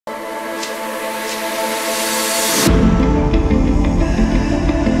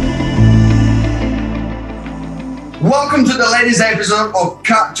Welcome to the latest episode of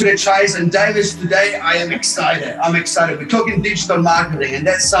Cut to the Chase. And Davis, today I am excited. I'm excited. We're talking digital marketing, and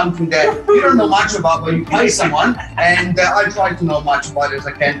that's something that you don't know much about when you pay someone. And I try to know much about it as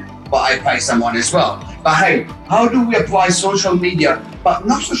I can, but I pay someone as well. But hey, how do we apply social media? But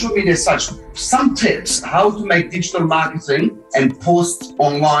not social media as such. Some tips how to make digital marketing and posts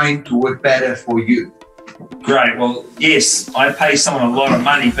online to work better for you. Great. Well, yes, I pay someone a lot of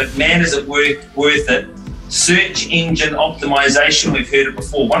money, but man, is it worth it? Search engine optimization, we've heard it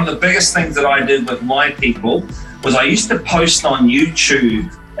before. One of the biggest things that I did with my people was I used to post on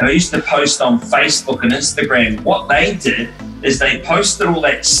YouTube and I used to post on Facebook and Instagram. What they did is they posted all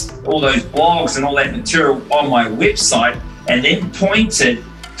those blogs and all that material on my website and then pointed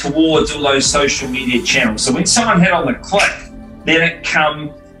towards all those social media channels. So when someone hit on the click, then it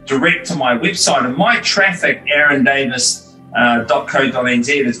come direct to my website, and my traffic,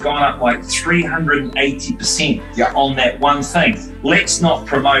 aarondavis.co.nz, has gone up like 380% on that one thing. Let's not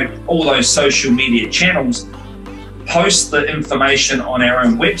promote all those social media channels, post the information on our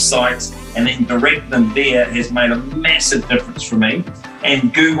own websites and then direct them there. Has made a massive difference for me.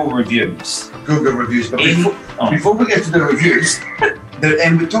 And Google reviews. Google reviews. But before we get to the reviews,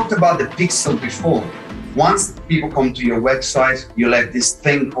 and we talked about the pixel before. Once people come to your website, you'll have this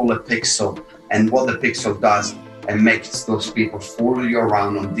thing called a pixel. And what the pixel does, and makes those people follow you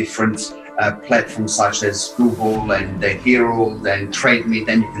around on different platforms such as Google and the Hero and Trade Me.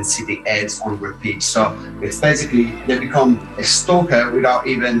 Then you can see the ads on repeat. So it's basically they become a stalker without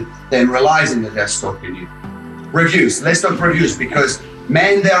even them realizing that they're stalking you. Reviews. Let's talk reviews, because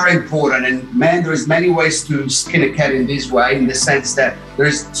man, they are important, and man, there's many ways to skin a cat in this way, in the sense that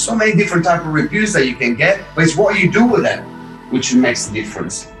there's so many different type of reviews that you can get, but it's what you do with them which makes the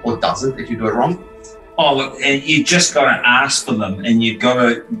difference, or doesn't if you do it wrong. Oh, look, and you just got to ask for them, and you've got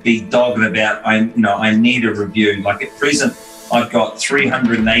to be dogged about, I need a review. Like at present, I've got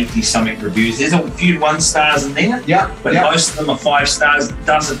 380 something reviews. There's a few 1 stars in there, but most of them are 5 stars. It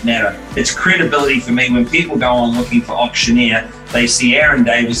doesn't matter. It's credibility for me. When people go on looking for auctioneer, they see Aaron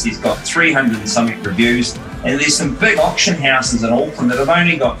Davis, he's got 300 and something reviews. And there's some big auction houses in Auckland that have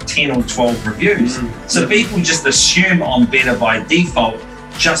only got 10 or 12 reviews. So people just assume I'm better by default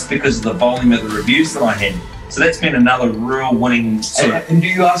just because of the volume of the reviews that I had. So that's been another real winning sort of. And do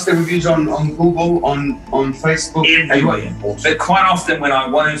you ask the reviews on Google, on Facebook? Everywhere. But quite often when I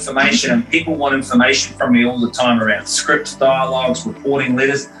want information, and people want information from me all the time around scripts, dialogues, reporting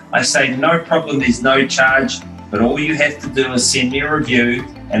letters, I say no problem, there's no charge, but all you have to do is send me a review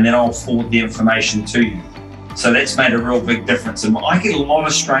and then I'll forward the information to you. So that's made a real big difference. And I get a lot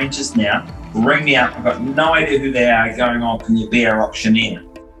of strangers now ring me up. I've got no idea who they are, going, "Oh, can you be our auctioneer?"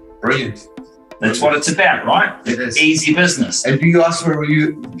 Brilliant. That's what it's about, right? It is. Easy business. And do you ask for a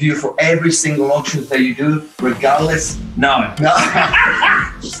review for every single auction that you do, regardless? No. No, I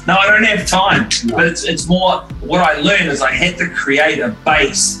don't have time. No. But it's more, what I learned is I had to create a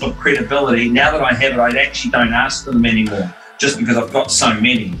base of credibility. Now that I have it, I actually don't ask for them anymore, just because I've got so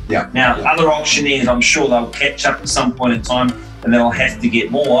many. Now, other auctioneers, I'm sure they'll catch up at some point in time and they'll have to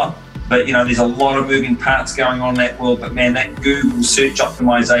get more. But there's a lot of moving parts going on in that world. But man, that Google search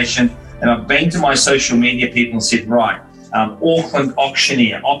optimization, and I've been to my social media people and said, right, Auckland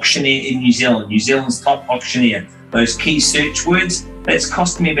auctioneer in New Zealand, New Zealand's top auctioneer, those key search words, that's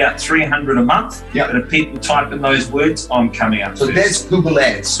costing me about $300 a month. But if people type in those words, I'm coming up. So that's Google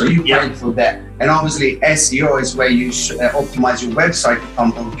Ads. So you pay for that. And obviously SEO is where you optimize your website to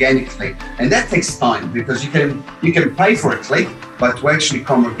come organically. And that takes time, because you can pay for a click, but to actually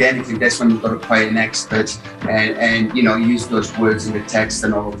come organically, that's when you've got to pay an expert and use those words in the text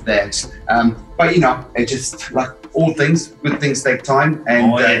and all of that. But it just, like all things, good things take time,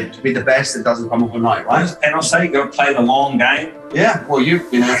 and to be the best, it doesn't come overnight, right? And I'll say, you got to play the long game. Yeah, well, you've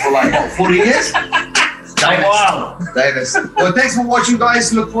been there for like, what, 40 years? Davis. Well, thanks for watching,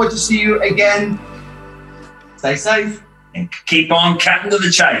 guys. Look forward to see you again. Stay safe. And keep on cutting to the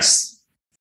chase.